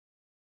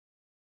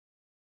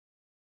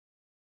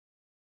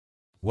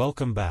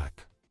Welcome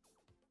back.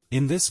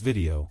 In this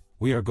video,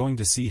 we are going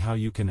to see how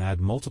you can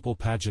add multiple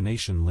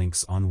pagination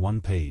links on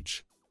one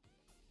page.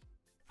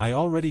 I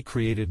already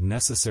created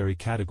necessary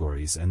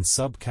categories and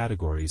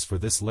subcategories for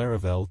this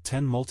Laravel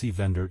 10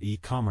 multi-vendor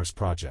e-commerce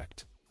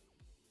project.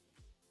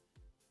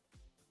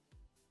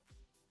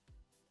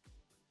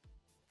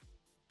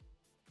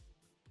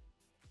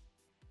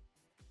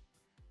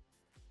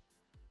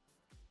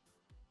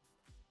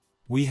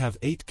 We have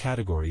 8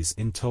 categories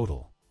in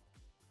total.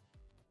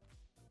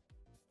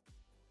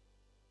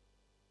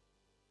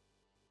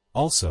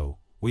 Also,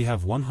 we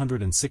have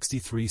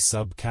 163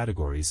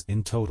 subcategories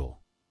in total.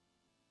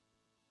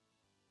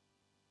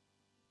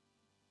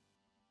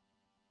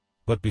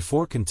 But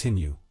before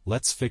continue,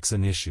 let's fix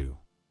an issue.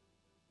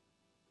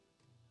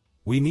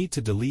 We need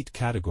to delete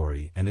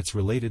category and its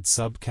related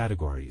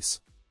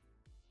subcategories.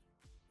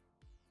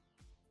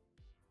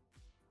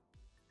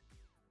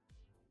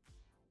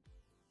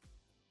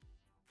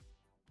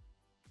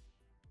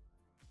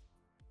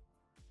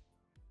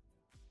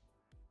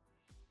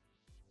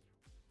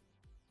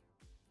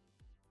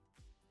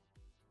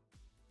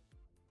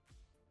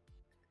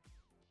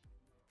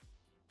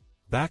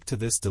 Back to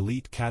this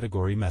delete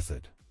category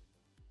method.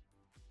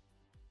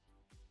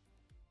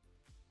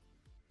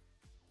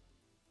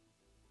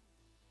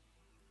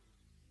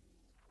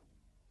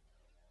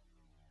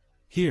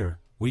 Here,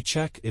 we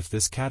check if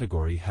this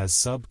category has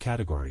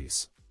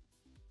subcategories.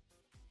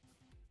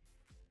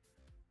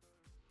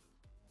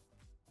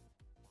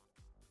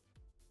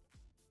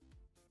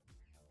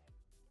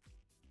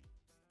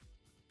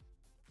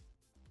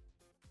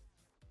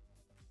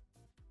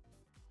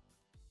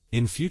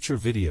 In future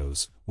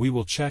videos, we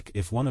will check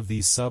if one of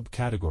these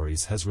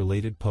subcategories has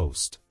related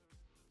post.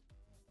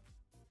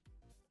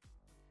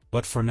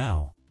 But for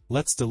now,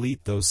 let's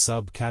delete those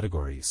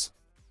subcategories.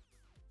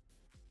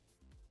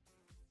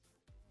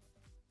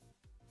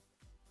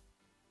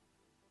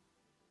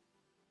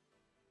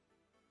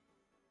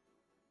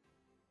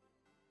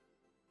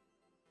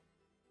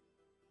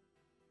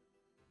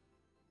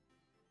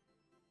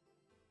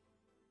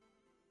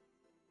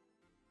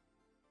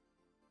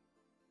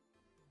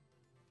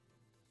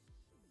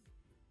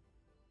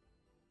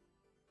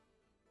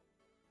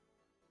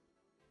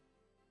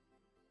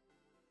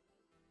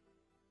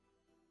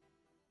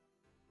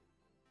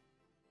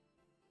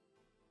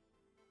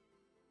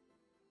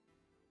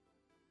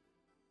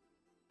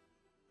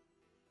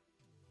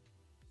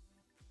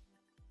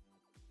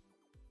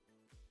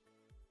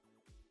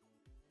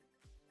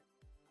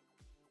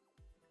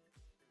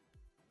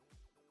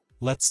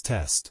 Let's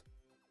test.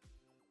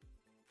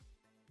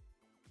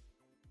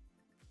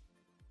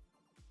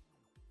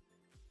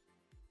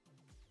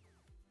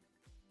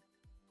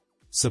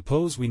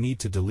 Suppose we need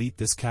to delete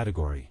this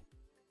category.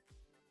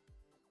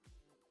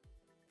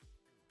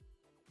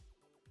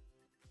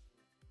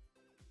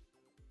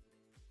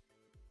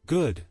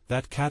 Good,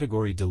 that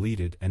category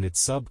deleted and its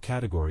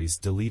subcategories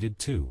deleted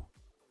too.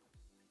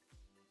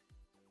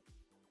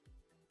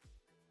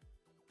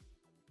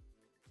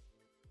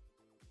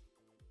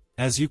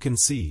 As you can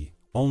see,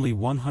 only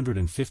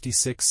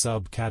 156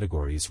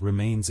 subcategories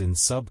remains in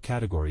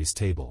subcategories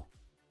table.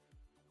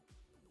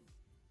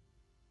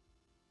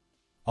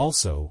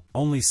 Also,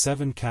 only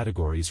 7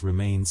 categories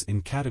remains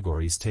in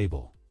categories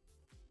table.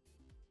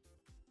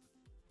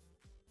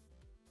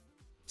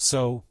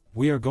 So,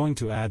 we are going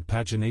to add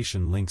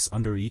pagination links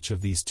under each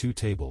of these 2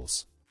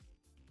 tables.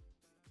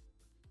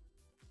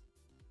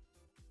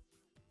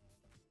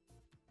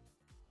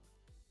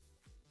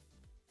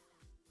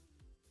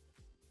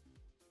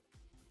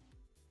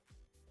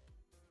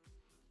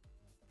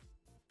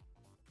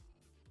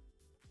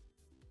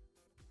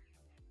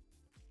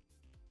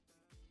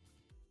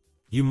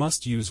 You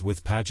must use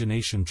with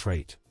pagination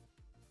trait.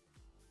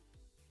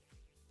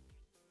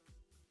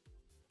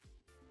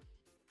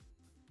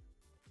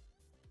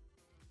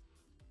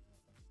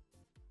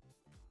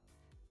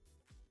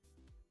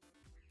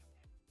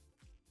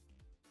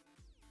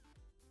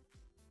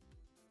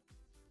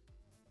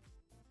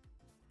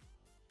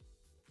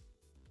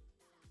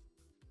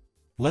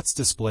 Let's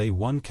display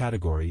one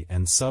category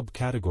and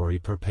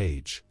subcategory per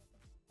page.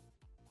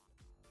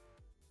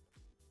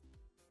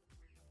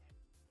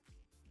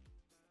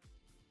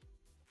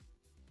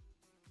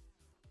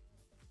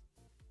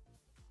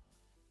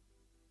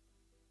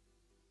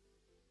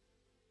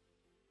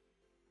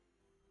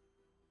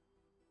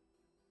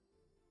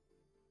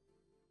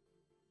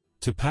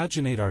 To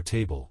paginate our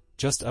table,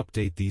 just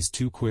update these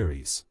 2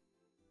 queries.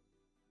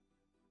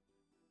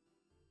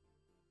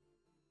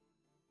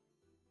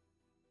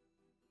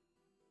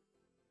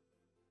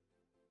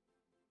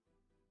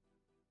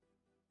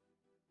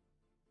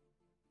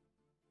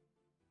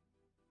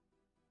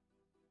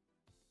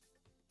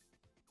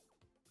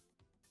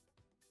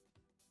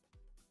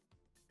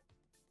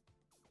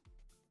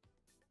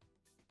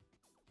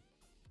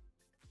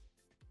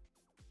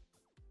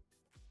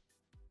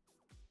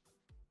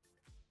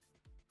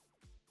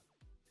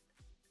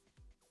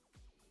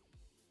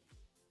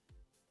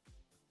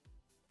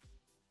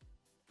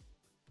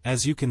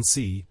 As you can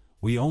see,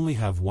 we only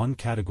have one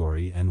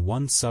category and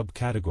one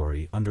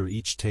subcategory under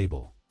each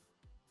table.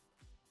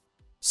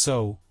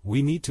 So,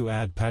 we need to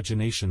add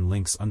pagination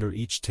links under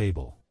each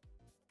table.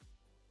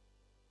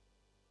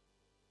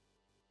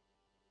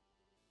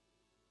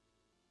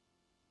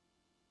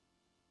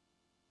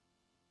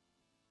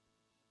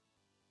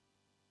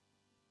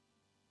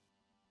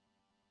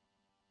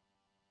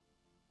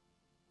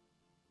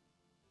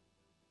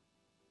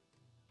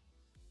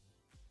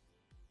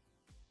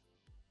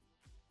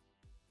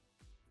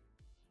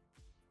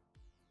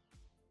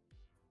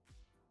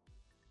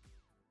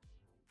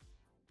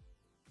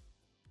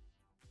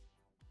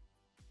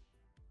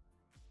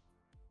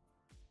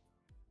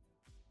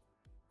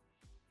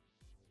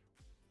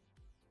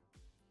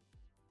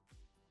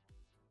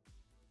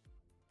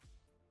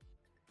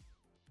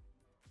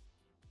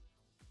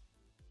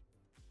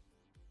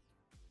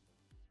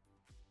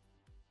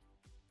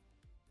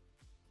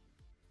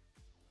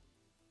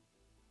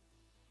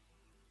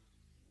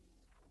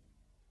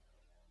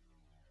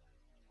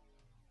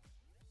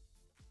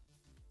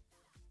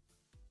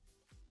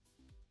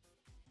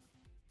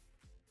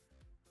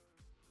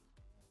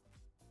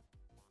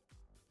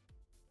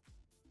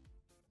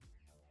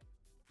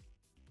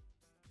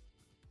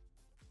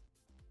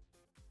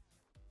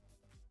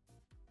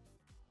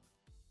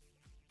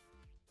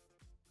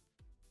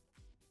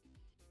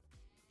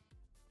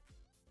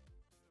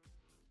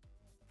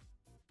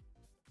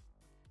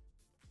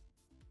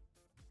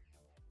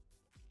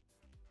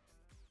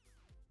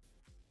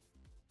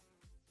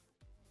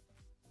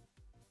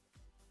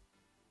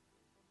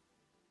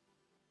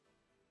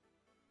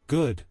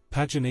 Good,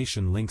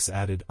 pagination links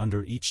added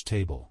under each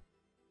table.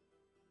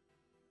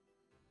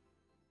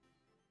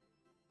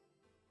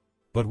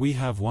 But we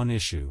have one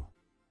issue.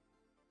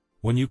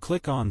 When you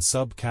click on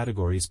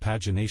subcategories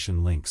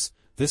pagination links,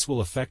 this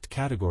will affect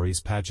categories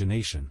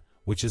pagination,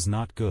 which is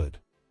not good.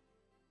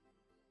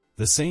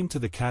 The same to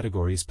the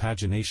categories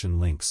pagination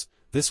links,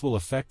 this will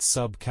affect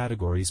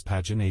subcategories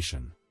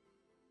pagination.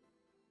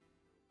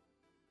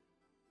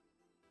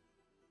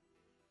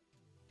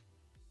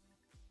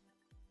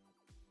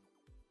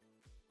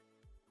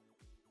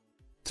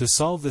 To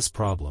solve this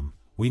problem,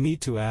 we need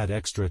to add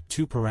extra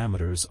 2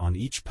 parameters on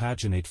each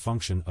paginate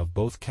function of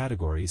both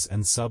categories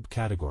and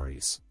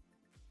subcategories.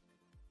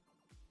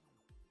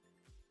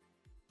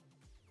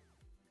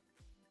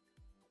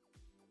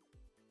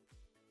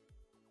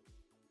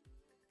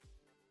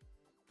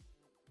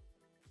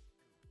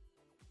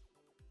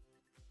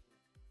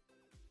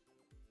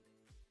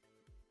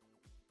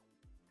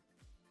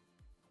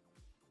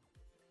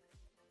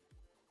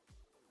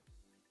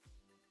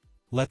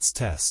 Let's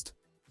test.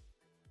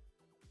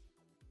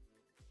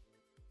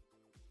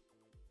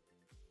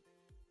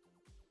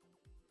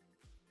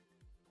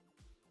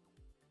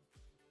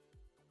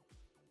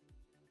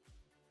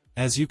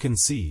 As you can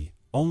see,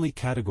 only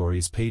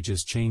categories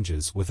pages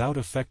changes without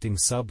affecting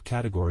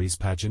subcategories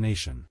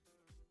pagination.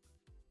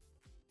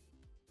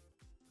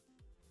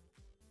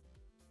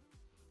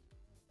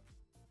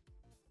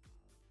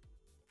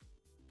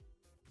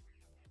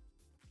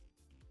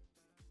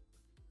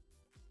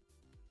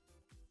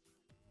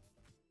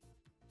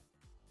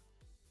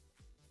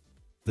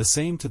 The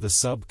same to the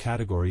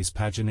subcategories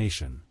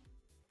pagination.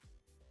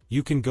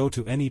 You can go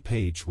to any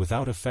page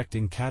without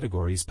affecting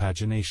categories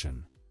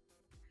pagination.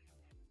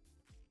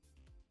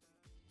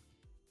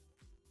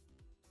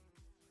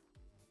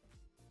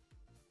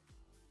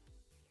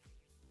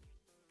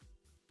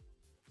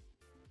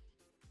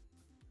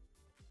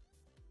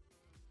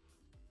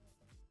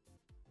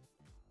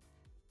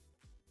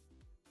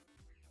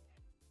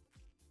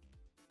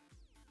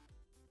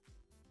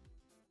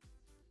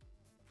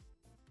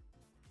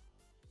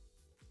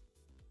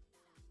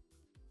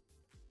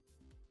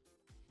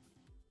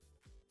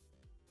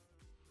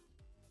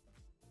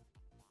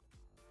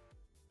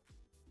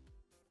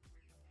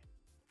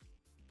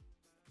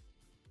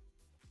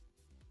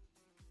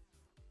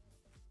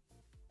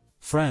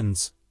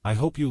 Friends, I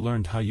hope you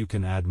learned how you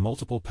can add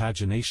multiple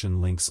pagination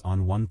links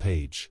on one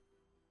page.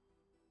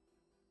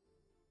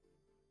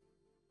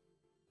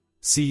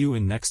 See you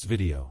in next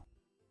video.